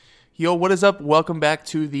Yo, what is up? Welcome back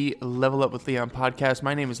to the Level Up with Leon podcast.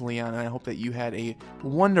 My name is Leon, and I hope that you had a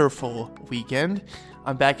wonderful weekend.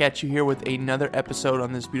 I'm back at you here with another episode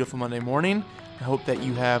on this beautiful Monday morning. I hope that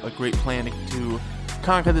you have a great plan to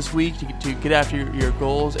conquer this week, to get after your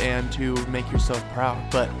goals, and to make yourself proud.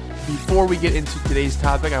 But before we get into today's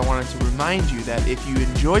topic, I wanted to remind you that if you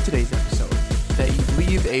enjoyed today's episode, that you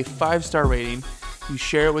leave a 5-star rating, you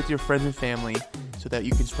share it with your friends and family, so that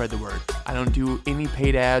you can spread the word. I don't do any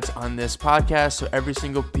paid ads on this podcast, so every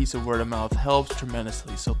single piece of word of mouth helps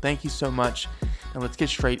tremendously. So thank you so much, and let's get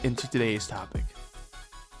straight into today's topic.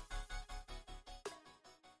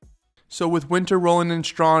 So with winter rolling in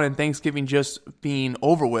strong and Thanksgiving just being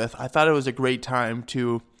over with, I thought it was a great time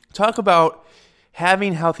to talk about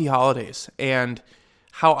having healthy holidays and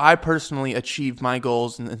how I personally achieved my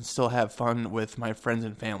goals and still have fun with my friends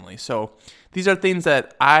and family. So these are things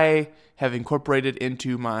that I have incorporated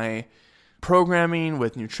into my programming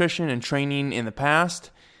with nutrition and training in the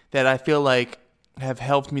past that I feel like have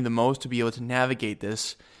helped me the most to be able to navigate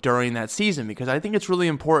this during that season, because I think it's really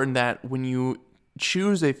important that when you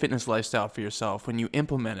choose a fitness lifestyle for yourself, when you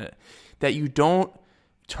implement it, that you don't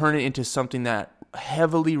turn it into something that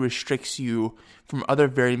heavily restricts you from other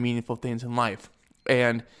very meaningful things in life.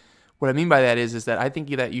 And what I mean by that is that I think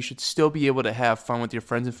that you should still be able to have fun with your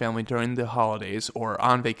friends and family during the holidays or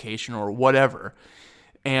on vacation or whatever,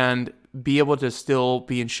 and be able to still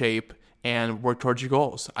be in shape and work towards your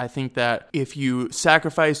goals. I think that if you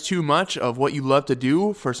sacrifice too much of what you love to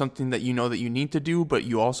do for something that you know that you need to do, but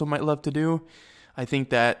you also might love to do, I think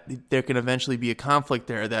that there can eventually be a conflict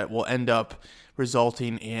there that will end up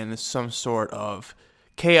resulting in some sort of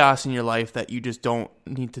chaos in your life that you just don't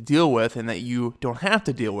need to deal with, and that you don't have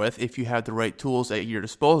to deal with if you have the right tools at your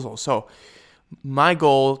disposal. So my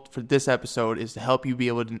goal for this episode is to help you be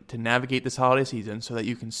able to navigate this holiday season so that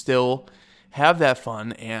you can still have that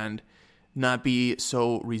fun and not be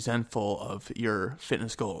so resentful of your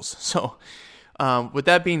fitness goals. So with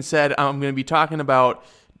that being said, I'm going to be talking about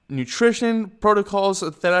nutrition protocols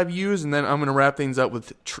that I've used, and then I'm going to wrap things up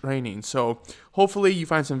with training. So hopefully you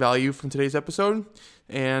find some value from today's episode.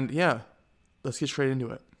 And yeah, let's get straight into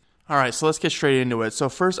it. All right, so let's get straight into it. So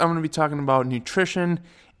first, I'm going to be talking about nutrition,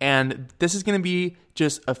 and this is going to be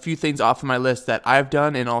just a few things off of my list that I've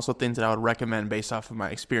done and also things that I would recommend based off of my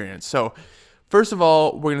experience. So first of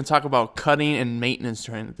all, we're going to talk about cutting and maintenance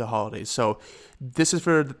during the holidays. So this is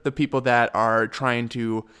for the people that are trying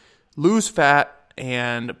to lose fat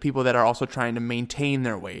and people that are also trying to maintain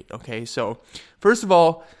their weight. Okay, so first of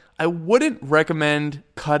all, I wouldn't recommend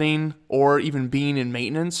cutting or even being in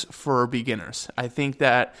maintenance for beginners. I think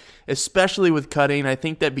that, especially with cutting, I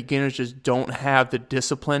think that beginners just don't have the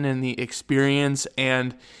discipline and the experience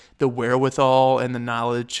and the wherewithal and the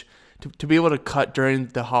knowledge to be able to cut during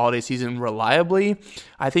the holiday season reliably.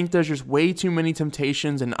 I think there's just way too many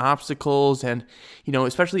temptations and obstacles, and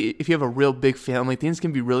especially if you have a real big family, things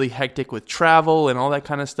can be really hectic with travel and all that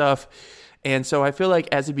kind of stuff. And so I feel like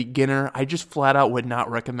as a beginner, I just flat out would not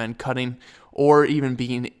recommend cutting or even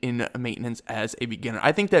being in maintenance as a beginner.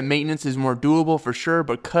 I think that maintenance is more doable for sure,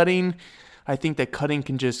 but I think that cutting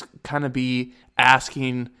can just kind of be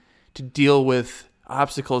asking to deal with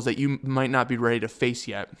obstacles that you might not be ready to face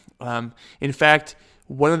yet. In fact,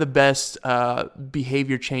 one of the best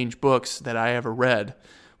behavior change books that I ever read,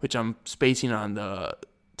 which I'm spacing on the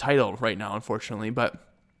title right now, unfortunately, but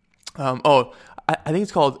I think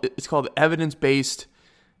it's called Evidence-Based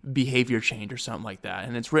Behavior Change or something like that,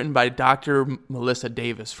 and it's written by Dr. Melissa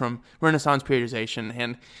Davis from Renaissance Periodization.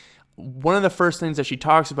 And one of the first things that she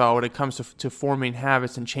talks about when it comes to forming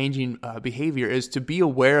habits and changing behavior is to be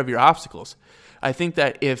aware of your obstacles. I think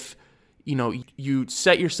that if you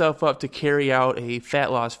set yourself up to carry out a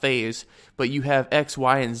fat loss phase, but you have X,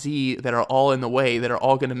 Y, and Z that are all in the way, that are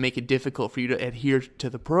all going to make it difficult for you to adhere to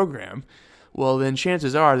the program, well, then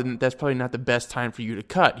chances are that's probably not the best time for you to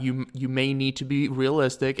cut. You may need to be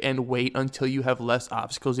realistic and wait until you have less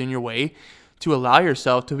obstacles in your way to allow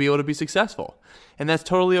yourself to be able to be successful. And that's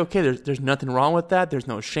totally okay. There's nothing wrong with that. There's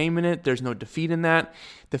no shame in it. There's no defeat in that.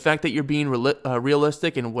 The fact that you're being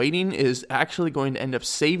realistic and waiting is actually going to end up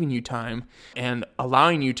saving you time and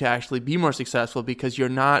allowing you to actually be more successful, because you're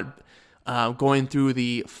not going through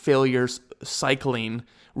the failure cycling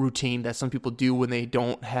routine that some people do when they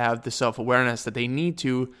don't have the self-awareness that they need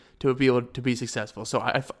to be able to be successful. So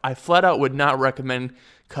I flat out would not recommend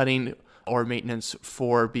cutting or maintenance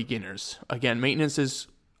for beginners. Again, maintenance is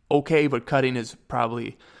okay, but cutting is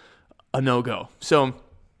probably a no-go. So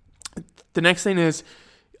the next thing is,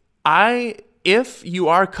 if you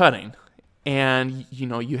are cutting and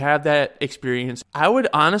you have that experience, I would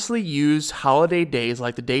honestly use holiday days,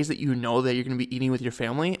 like the days that you know that you're going to be eating with your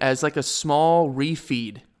family, as like a small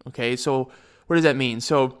refeed. Okay, so what does that mean?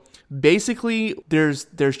 So basically, there's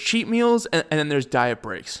cheat meals and then there's diet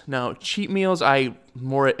breaks. Now, cheat meals I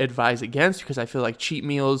more advise against because I feel like cheat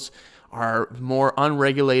meals are more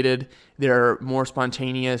unregulated, they're more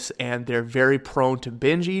spontaneous, and they're very prone to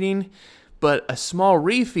binge eating. But a small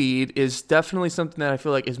refeed is definitely something that I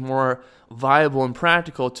feel like is more viable and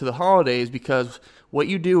practical to the holidays, because what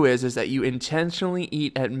you do is that you intentionally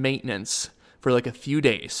eat at maintenance for like a few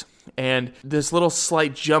days. And this little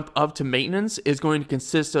slight jump up to maintenance is going to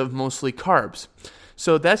consist of mostly carbs.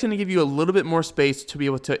 So that's going to give you a little bit more space to be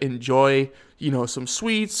able to enjoy, some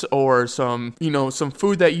sweets or some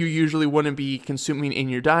food that you usually wouldn't be consuming in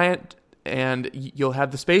your diet. And you'll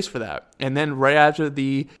have the space for that. And then right after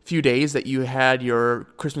the few days that you had your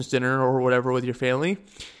Christmas dinner or whatever with your family,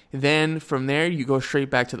 then from there you go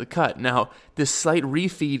straight back to the cut. Now, this slight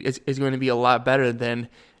refeed is going to be a lot better than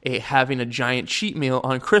having a giant cheat meal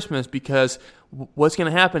on Christmas, because what's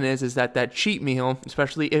going to happen is that cheat meal,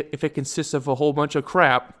 especially if it consists of a whole bunch of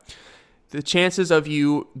crap, the chances of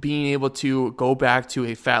you being able to go back to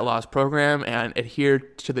a fat loss program and adhere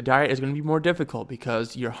to the diet is going to be more difficult,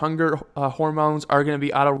 because your hunger hormones are going to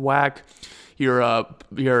be out of whack.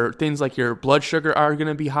 Your things like your blood sugar are going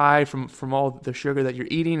to be high from all the sugar that you're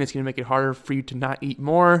eating. It's going to make it harder for you to not eat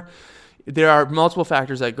more. There are multiple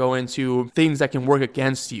factors that go into things that can work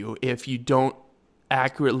against you if you don't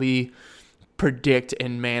accurately predict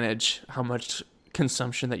and manage how much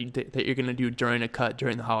consumption that you're going to do during a cut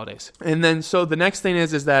during the holidays. And then so the next thing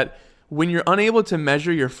is that when you're unable to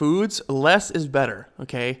measure your foods, less is better,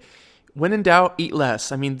 okay? When in doubt, eat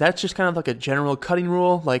less. I mean, that's just kind of like a general cutting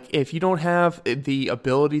rule. Like, if you don't have the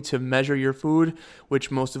ability to measure your food,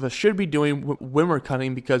 which most of us should be doing when we're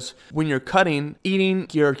cutting, because when you're cutting, eating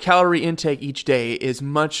your calorie intake each day is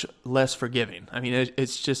much less forgiving. I mean,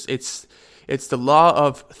 it's the law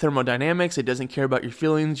of thermodynamics. It doesn't care about your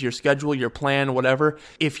feelings, your schedule, your plan, whatever.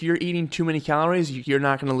 If you're eating too many calories, you're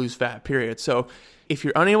not going to lose fat, period. So if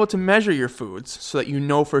you're unable to measure your foods so that you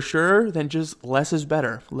know for sure, then just less is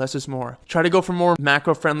better. Less is more. Try to go for more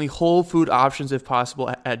macro-friendly whole food options if possible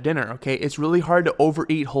at dinner, okay? It's really hard to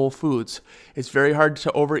overeat whole foods. It's very hard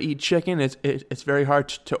to overeat chicken. It's very hard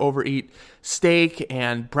to overeat steak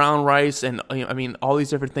and brown rice and, all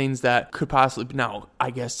these different things that could possibly... Now,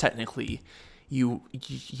 I guess technically you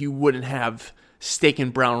wouldn't have steak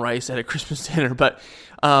and brown rice at a Christmas dinner, but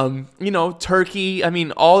turkey.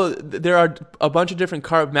 There are a bunch of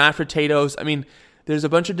different mashed potatoes. There's a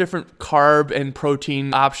bunch of different carb and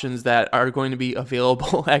protein options that are going to be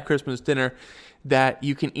available at Christmas dinner that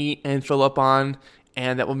you can eat and fill up on,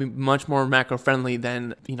 and that will be much more macro friendly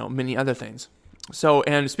than many other things. So,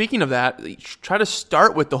 and speaking of that, try to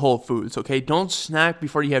start with the whole foods. Okay, don't snack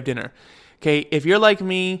before you have dinner. Okay, if you're like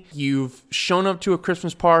me, you've shown up to a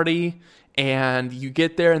Christmas party and you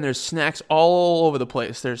get there and there's snacks all over the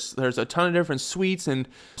place. There's a ton of different sweets and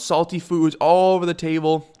salty foods all over the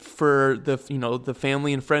table for the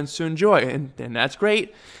family and friends to enjoy, and that's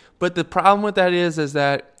great. But the problem with that is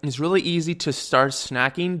that it's really easy to start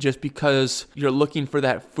snacking just because you're looking for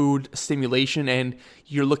that food stimulation and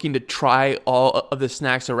you're looking to try all of the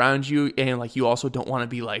snacks around you, and you also don't want to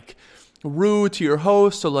be rude to your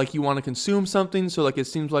host, so you want to consume something, so it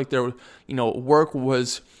seems like their work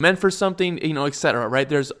was meant for something, etc. Right?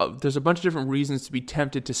 There's a bunch of different reasons to be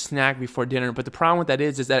tempted to snack before dinner, but the problem with that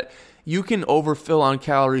is that you can overfill on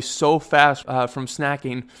calories so fast from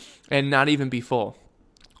snacking and not even be full,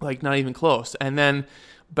 not even close. And then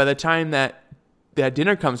by the time that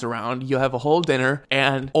dinner comes around, you'll have a whole dinner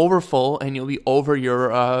and overfull, and you'll be over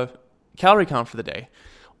your calorie count for the day.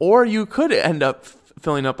 Or you could end up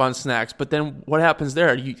filling up on snacks, but then what happens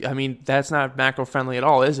there? That's not macro friendly at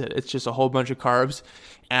all, is it? It's just a whole bunch of carbs,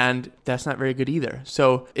 and that's not very good either.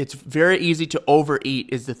 So it's very easy to overeat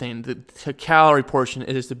is the thing. The calorie portion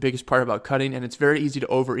is the biggest part about cutting, and it's very easy to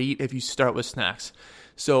overeat if you start with snacks.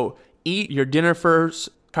 So eat your dinner first,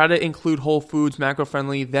 try to include whole foods, macro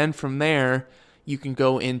friendly, then from there you can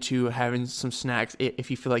go into having some snacks if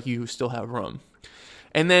you feel like you still have room.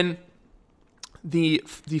 And then the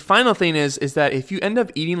final thing is that if you end up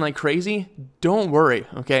eating like crazy, don't worry,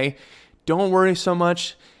 okay? Don't worry so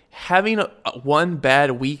much. Having one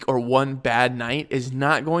bad week or one bad night is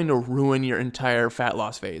not going to ruin your entire fat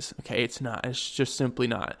loss phase, okay? It's not. It's just simply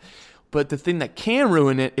not. But the thing that can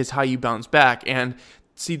ruin it is how you bounce back. And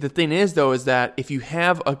see, the thing is, though, is that if you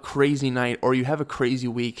have a crazy night or you have a crazy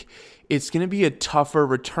week, it's going to be a tougher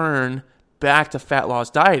return back to fat loss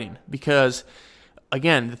dieting, because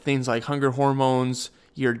again, the things like hunger hormones,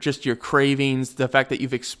 your cravings, the fact that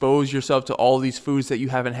you've exposed yourself to all these foods that you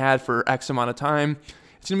haven't had for X amount of time.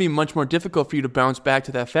 It's going to be much more difficult for you to bounce back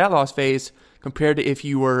to that fat loss phase compared to if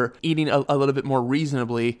you were eating a little bit more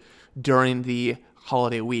reasonably during the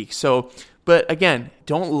holiday week. So, but again,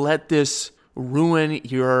 don't let this ruin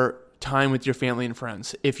your time with your family and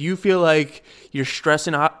friends. If you feel like you're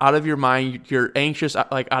stressing out of your mind, you're anxious,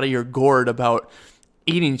 like out of your gourd about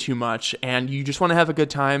eating too much, and you just want to have a good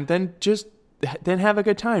time, then have a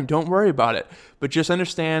good time. Don't worry about it. But just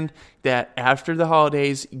understand that after the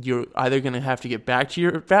holidays, you're either going to have to get back to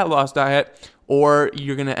your fat loss diet, or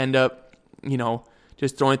you're going to end up,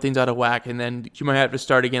 just throwing things out of whack, and then you might have to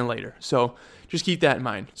start again later. So just keep that in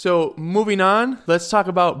mind. So moving on, let's talk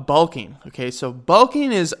about bulking. Okay, so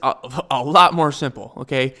bulking is a lot more simple.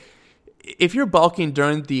 Okay, if you're bulking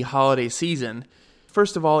during the holiday season,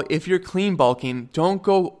 first of all, if you're clean bulking, don't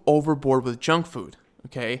go overboard with junk food.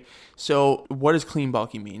 Okay, so what does clean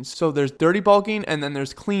bulking mean? So there's dirty bulking and then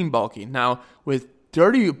there's clean bulking. Now, with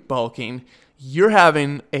dirty bulking, you're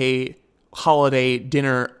having a holiday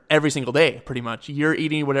dinner every single day, pretty much. You're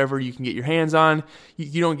eating whatever you can get your hands on.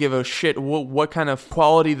 You don't give a shit what kind of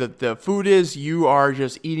quality the food is. You are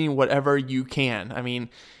just eating whatever you can. I mean,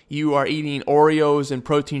 you are eating Oreos and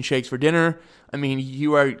protein shakes for dinner. I mean,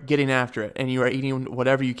 you are getting after it, and you are eating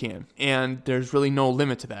whatever you can. And there's really no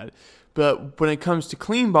limit to that. But when it comes to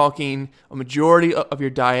clean bulking, a majority of your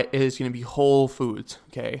diet is going to be whole foods,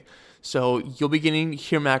 okay? So you'll be getting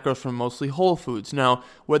your macros from mostly whole foods. Now,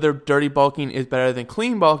 whether dirty bulking is better than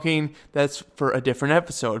clean bulking, that's for a different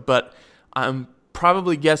episode. But I'm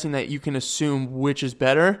probably guessing that you can assume which is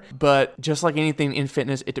better. But just like anything in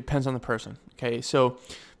fitness, it depends on the person, okay? So,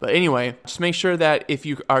 but anyway, just make sure that if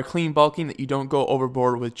you are clean bulking, that you don't go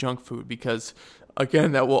overboard with junk food, because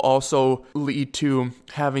again, that will also lead to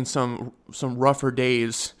having some rougher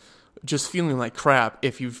days, just feeling like crap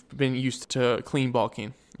if you've been used to clean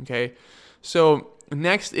bulking. Okay, so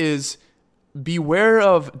next is beware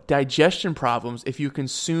of digestion problems if you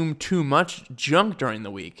consume too much junk during the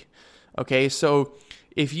week. Okay, so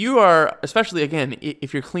if you are, especially again,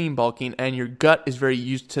 if you're clean bulking and your gut is very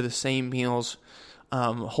used to the same meals,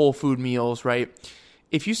 whole food meals, right?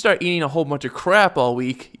 If you start eating a whole bunch of crap all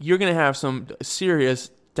week, you're going to have some serious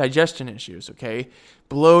digestion issues, okay?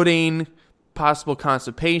 Bloating, possible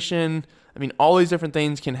constipation. I mean, all these different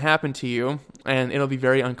things can happen to you, and it'll be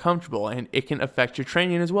very uncomfortable, and it can affect your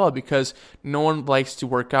training as well, because no one likes to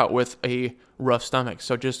work out with a rough stomach.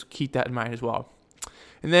 So just keep that in mind as well.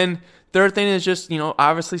 And then third thing is just,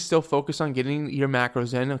 obviously still focus on getting your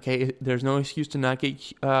macros in, okay? There's no excuse to not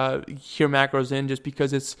get your macros in just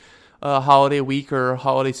because it's a holiday week or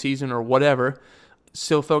holiday season or whatever.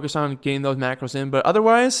 Still focus on getting those macros in. But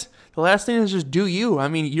otherwise, the last thing is just do you. I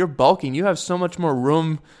mean, you're bulking. You have so much more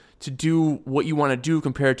room to do what you want to do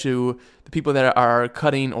compared to the people that are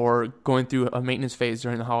cutting or going through a maintenance phase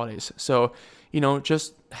during the holidays. So,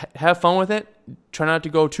 just have fun with it. Try not to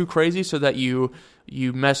go too crazy so that you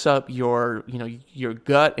mess up your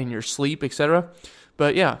gut and your sleep, etc.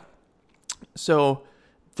 But yeah, so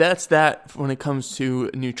that's that when it comes to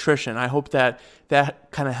nutrition. I hope that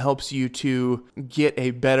kind of helps you to get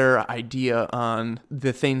a better idea on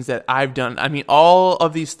the things that I've done. I mean, all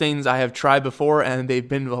of these things I have tried before, and they've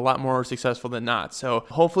been a lot more successful than not. So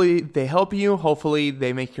hopefully they help you. Hopefully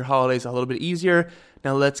they make your holidays a little bit easier.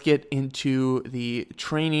 Now let's get into the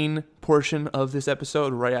training portion of this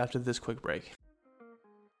episode right after this quick break.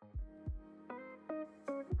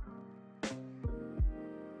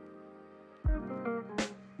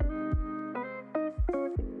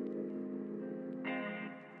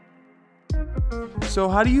 So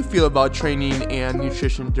how do you feel about training and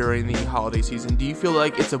nutrition during the holiday season? Do you feel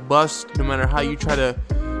like it's a bust no matter how you try to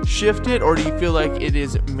shift it, or do you feel like it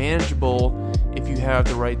is manageable if you have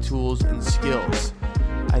the right tools and skills?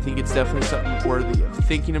 I think it's definitely something worthy of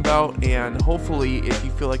thinking about, and hopefully if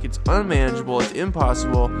you feel like it's unmanageable, it's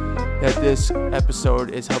impossible, that this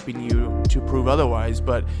episode is helping you to prove otherwise.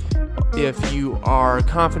 But if you are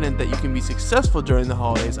confident that you can be successful during the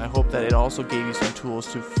holidays, I hope that it also gave you some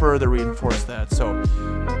tools to further reinforce that. So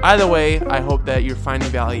either way, I hope that you're finding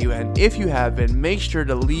value, and if you have been, make sure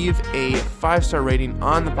to leave a 5-star rating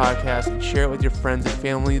on the podcast and share it with your friends and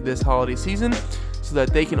family this holiday season, so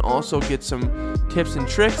that they can also get some tips and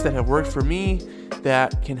tricks that have worked for me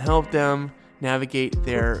that can help them navigate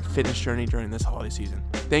their fitness journey during this holiday season.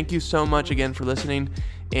 Thank you so much again for listening,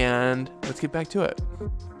 and let's get back to it.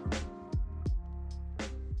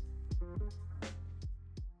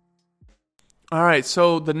 All right,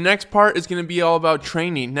 so the next part is going to be all about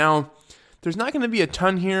training. Now, there's not going to be a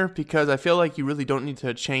ton here because I feel like you really don't need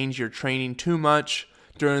to change your training too much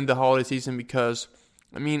during the holiday season, because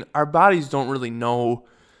I mean, our bodies don't really know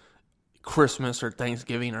Christmas or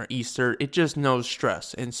Thanksgiving or Easter. It just knows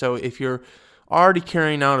stress. And so if you're already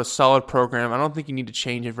carrying out a solid program, I don't think you need to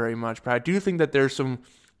change it very much. But I do think that there's some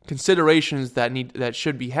considerations that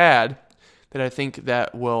should be had that I think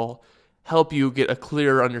that will help you get a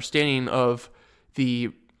clearer understanding of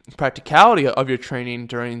the practicality of your training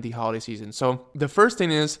during the holiday season. So the first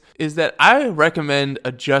thing is that I recommend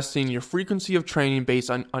adjusting your frequency of training based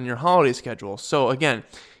on your holiday schedule. So again,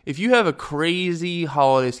 if you have a crazy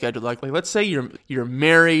holiday schedule, like let's say you're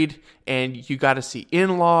married and you got to see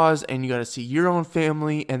in-laws and you got to see your own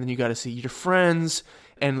family and then you got to see your friends,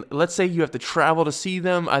 and let's say you have to travel to see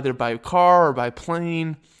them either by car or by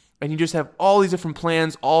plane, and you just have all these different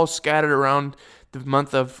plans all scattered around the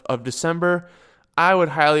month of December, I would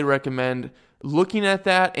highly recommend looking at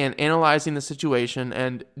that and analyzing the situation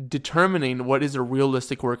and determining what is a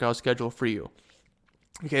realistic workout schedule for you.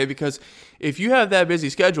 Okay, because if you have that busy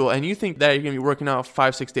schedule and you think that you're going to be working out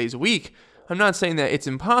 5-6 days a week, I'm not saying that it's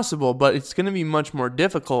impossible, but it's going to be much more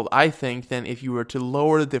difficult, I think, than if you were to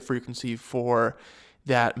lower the frequency for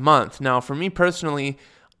that month. Now, for me personally,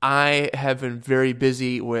 I have been very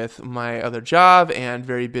busy with my other job and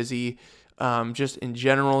very busy just in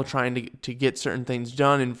general trying to get certain things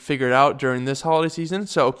done and figured out during this holiday season.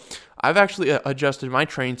 So I've actually adjusted my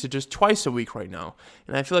training to just twice a week right now.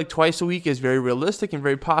 And I feel like twice a week is very realistic and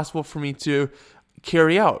very possible for me to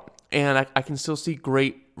carry out. And I can still see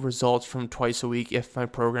great results from twice a week if my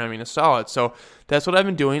programming is solid. So that's what I've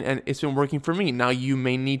been doing, and it's been working for me. Now, you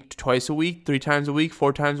may need twice a week, 3 times a week,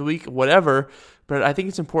 4 times a week, whatever, but I think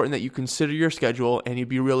it's important that you consider your schedule and you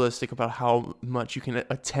be realistic about how much you can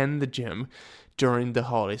attend the gym during the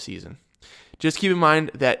holiday season. Just keep in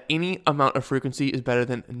mind that any amount of frequency is better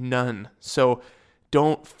than none. So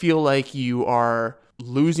don't feel like you are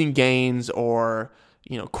losing gains or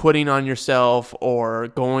quitting on yourself or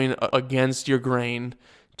going against your grain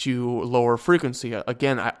to lower frequency.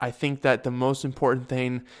 Again, I think that the most important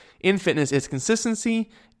thing in fitness is consistency,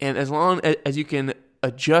 and as long as you can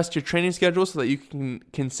adjust your training schedule so that you can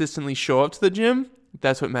consistently show up to the gym,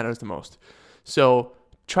 that's what matters the most. So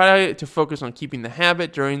try to focus on keeping the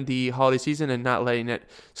habit during the holiday season and not letting it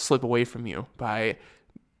slip away from you by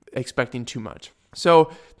expecting too much.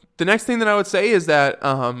 So the next thing that I would say is that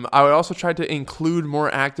I would also try to include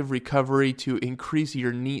more active recovery to increase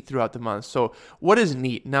your NEAT throughout the month. So what is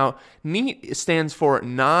NEAT? Now, NEAT stands for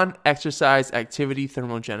non-exercise activity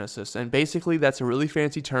thermogenesis. And basically, that's a really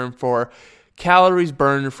fancy term for calories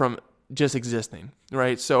burned from just existing,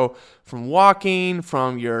 right? So from walking,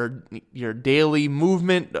 from your daily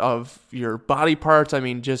movement of your body parts,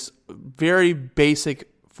 just very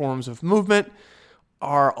basic forms of movement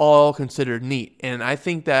are all considered NEAT. And I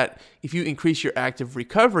think that if you increase your active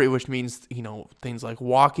recovery, which means, things like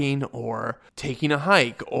walking or taking a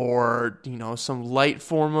hike or, some light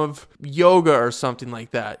form of yoga or something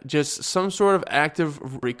like that, just some sort of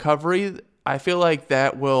active recovery, I feel like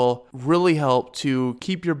that will really help to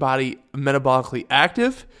keep your body metabolically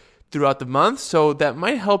active throughout the month. So that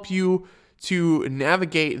might help you to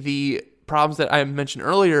navigate the problems that I mentioned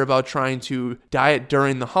earlier about trying to diet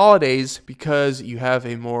during the holidays because you have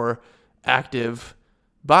a more active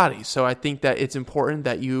body. So I think that it's important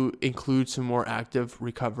that you include some more active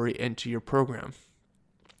recovery into your program.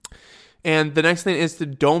 And the next thing is to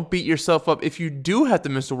don't beat yourself up if you do have to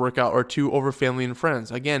miss a workout or two over family and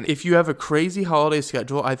friends. Again, if you have a crazy holiday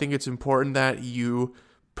schedule, I think it's important that you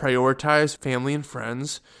prioritize family and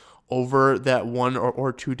friends over that 1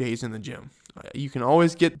 or 2 days in the gym. You can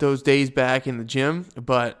always get those days back in the gym,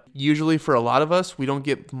 but usually for a lot of us, we don't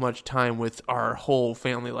get much time with our whole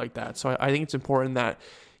family like that. So I think it's important that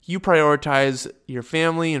you prioritize your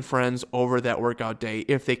family and friends over that workout day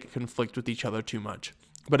if they conflict with each other too much.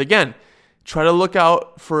 But again, try to look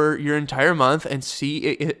out for your entire month and see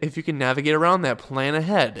if you can navigate around that. Plan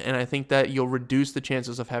ahead, and I think that you'll reduce the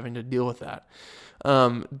chances of having to deal with that.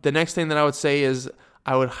 The next thing that I would say is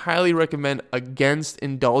I would highly recommend against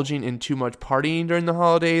indulging in too much partying during the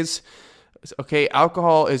holidays. Okay,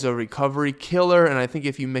 alcohol is a recovery killer, and I think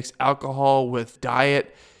if you mix alcohol with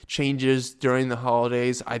diet changes during the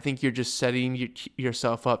holidays, I think you're just setting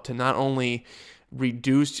yourself up to not only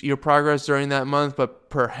reduce your progress during that month, but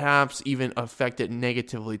perhaps even affect it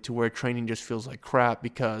negatively to where training just feels like crap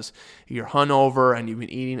because you're hungover and you've been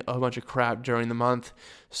eating a bunch of crap during the month.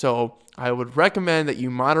 So I would recommend that you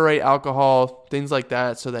moderate alcohol, things like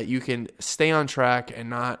that, so that you can stay on track and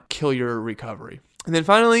not kill your recovery. And then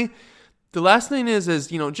finally, the last thing is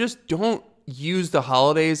just don't use the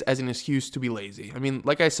holidays as an excuse to be lazy.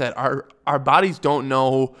 Like I said, our bodies don't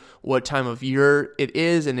know what time of year it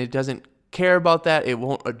is, and it doesn't care about that. It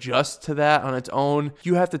won't adjust to that on its own.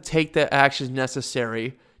 You have to take the actions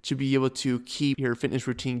necessary to be able to keep your fitness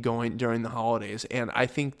routine going during the holidays. And I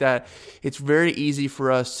think that it's very easy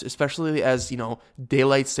for us, especially as,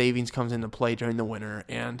 daylight savings comes into play during the winter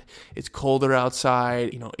and it's colder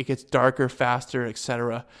outside, it gets darker faster,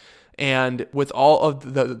 etc. And with all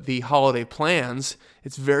of the holiday plans,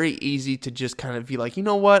 it's very easy to just kind of be like, you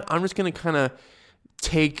know what, I'm just going to kind of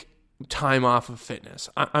take time off of fitness.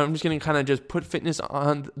 I'm just going to kind of just put fitness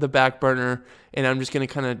on the back burner, and I'm just going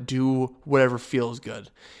to kind of do whatever feels good.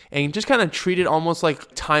 And just kind of treat it almost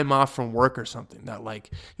like time off from work or something. That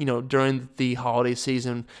during the holiday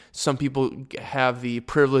season, some people have the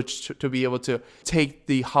privilege to be able to take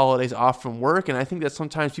the holidays off from work. And I think that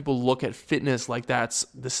sometimes people look at fitness like that's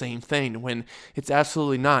the same thing, when it's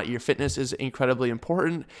absolutely not. Your fitness is incredibly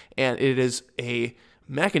important, and it is a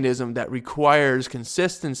mechanism that requires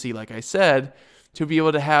consistency, like I said, to be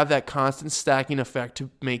able to have that constant stacking effect to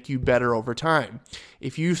make you better over time.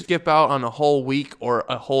 If you skip out on a whole week or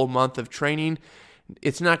a whole month of training,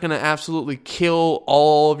 it's not going to absolutely kill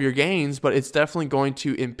all of your gains, but it's definitely going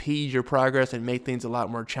to impede your progress and make things a lot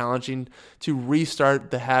more challenging to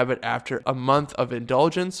restart the habit after a month of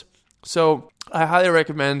indulgence. So I highly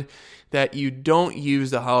recommend that you don't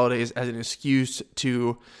use the holidays as an excuse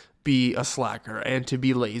to be a slacker and to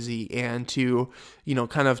be lazy and to,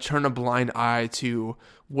 kind of turn a blind eye to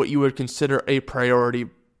what you would consider a priority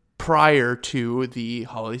prior to the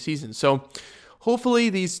holiday season. So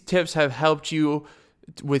hopefully these tips have helped you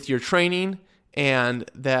with your training, and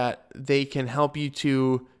that they can help you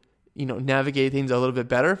to, navigate things a little bit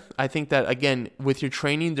better. I think that, again, with your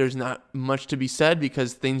training, there's not much to be said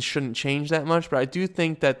because things shouldn't change that much. But I do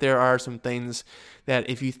think that there are some things that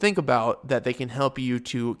if you think about, that they can help you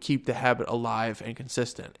to keep the habit alive and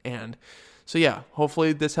consistent. And so, yeah,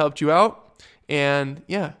 hopefully this helped you out. And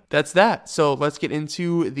yeah, that's that. So let's get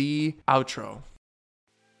into the outro.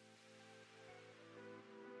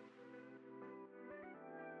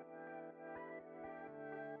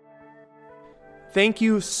 Thank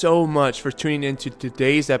you so much for tuning in to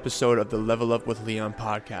today's episode of the Level Up with Leon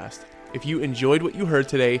podcast. If you enjoyed what you heard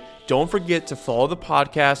today, don't forget to follow the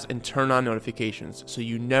podcast and turn on notifications so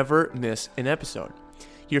you never miss an episode.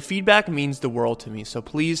 Your feedback means the world to me, so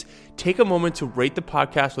please take a moment to rate the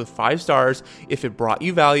podcast with 5 stars if it brought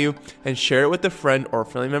you value, and share it with a friend or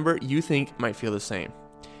family member you think might feel the same.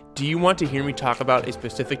 Do you want to hear me talk about a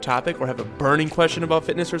specific topic or have a burning question about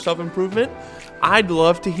fitness or self-improvement? I'd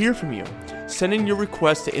love to hear from you. Send in your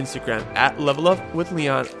request to Instagram at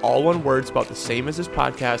levelupwithleon, all one word, spelled the same as this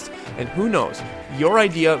podcast, and who knows, your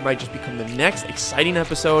idea might just become the next exciting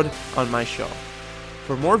episode on my show.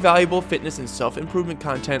 For more valuable fitness and self-improvement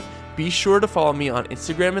content, be sure to follow me on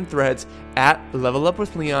Instagram and Threads at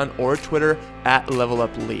levelupwithleon or Twitter at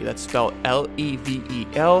leveluplee. That's spelled LEVELUPLEE.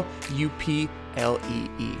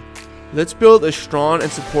 Let's build a strong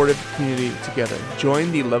and supportive community together.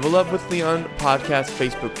 Join the Level Up with Leon podcast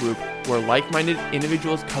Facebook group, where like-minded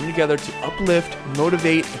individuals come together to uplift,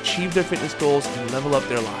 motivate, achieve their fitness goals, and level up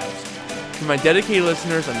their lives. For my dedicated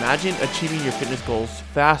listeners, imagine achieving your fitness goals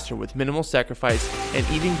faster with minimal sacrifice, and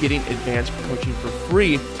even getting advanced coaching for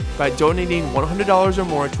free by donating $100 or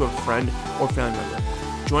more to a friend or family member.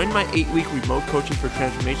 Join my 8-week remote coaching for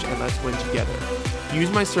transformation, and let's win together. Use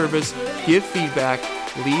my service, give feedback,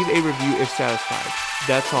 leave a review if satisfied.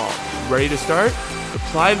 That's all. Ready to start?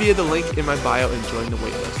 Apply via the link in my bio and join the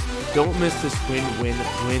waitlist. Don't miss this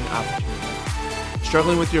win-win-win opportunity.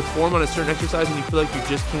 Struggling with your form on a certain exercise and you feel like you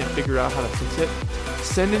just can't figure out how to fix it?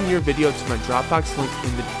 Send in your video to my Dropbox link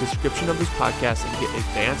in the description of this podcast and get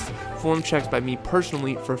advanced form checks by me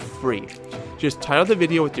personally for free. Just title the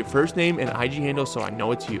video with your first name and IG handle so I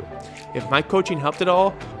know it's you. If my coaching helped at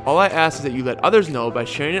all I ask is that you let others know by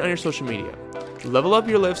sharing it on your social media. Level up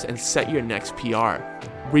your lifts and set your next PR.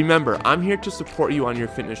 Remember, I'm here to support you on your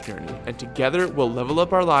fitness journey, and together we'll level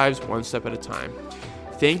up our lives one step at a time.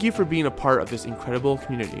 Thank you for being a part of this incredible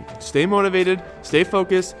community. Stay motivated, stay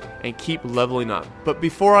focused, and keep leveling up. But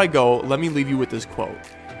before I go, let me leave you with this quote.